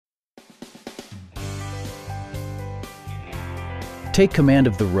Take command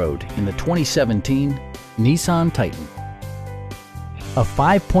of the road in the 2017 Nissan Titan. A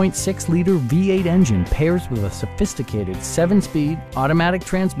 5.6-liter V8 engine pairs with a sophisticated 7-speed automatic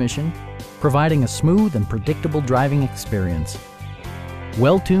transmission, providing a smooth and predictable driving experience.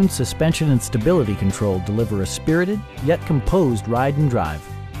 Well-tuned suspension and stability control deliver a spirited yet composed ride and drive.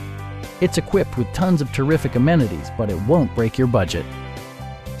 It's equipped with tons of terrific amenities, but it won't break your budget,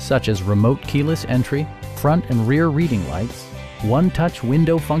 such as remote keyless entry, front and rear reading lights, one-touch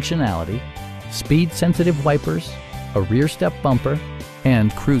window functionality, speed-sensitive wipers, a rear step bumper,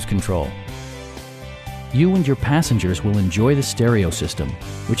 and cruise control. You and your passengers will enjoy the stereo system,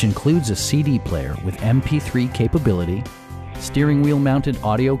 which includes a CD player with MP3 capability, steering wheel mounted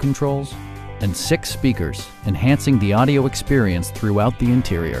audio controls, and 6 speakers, enhancing the audio experience throughout the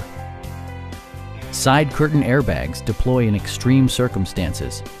interior. Side curtain airbags deploy in extreme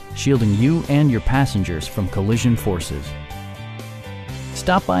circumstances, shielding you and your passengers from collision forces.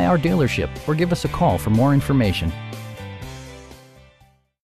 Stop by our dealership or give us a call for more information.